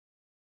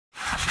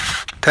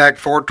Tag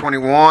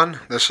 421.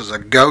 This is a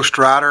Ghost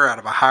Rider out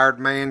of a hired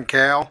man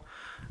cow.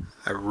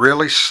 A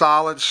really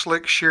solid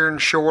slick shearing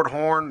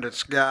shorthorn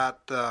that's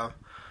got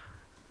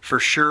for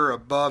sure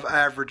above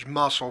average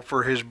muscle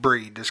for his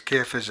breed. This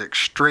calf is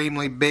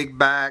extremely big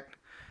backed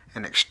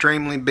and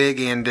extremely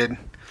big ended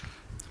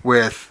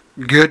with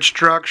good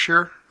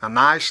structure, a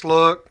nice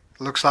look.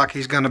 Looks like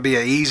he's going to be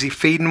an easy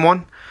feeding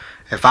one.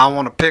 If I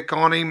want to pick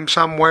on him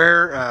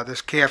somewhere,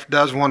 this calf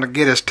does want to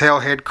get his tail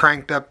head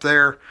cranked up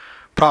there,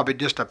 probably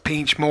just a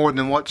pinch more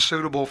than what's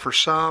suitable for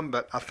some,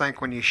 but I think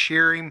when you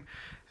shear him,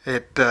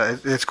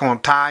 it's going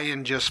to tie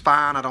in just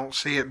fine. I don't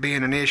see it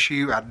being an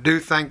issue. I do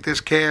think this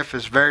calf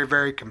is very,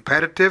 very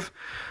competitive.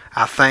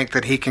 I think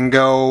that he can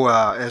go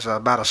as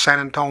about a San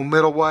Antonio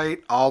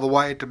middleweight all the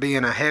way to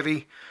being a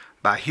heavy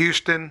by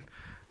Houston.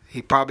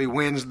 He probably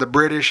wins the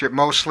British at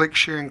most slick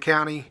shearing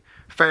county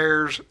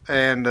fairs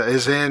and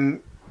is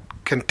in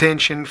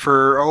contention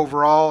for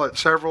overall at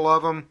several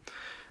of them.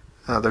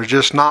 There's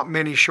just not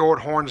many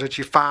shorthorns that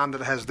you find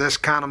that has this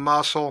kind of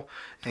muscle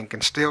and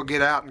can still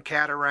get out and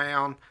cat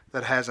around,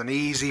 that has an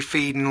easy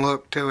feeding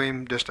look to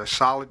him. Just a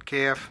solid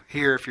calf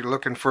here if you're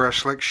looking for a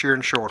slick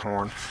shearing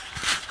shorthorn.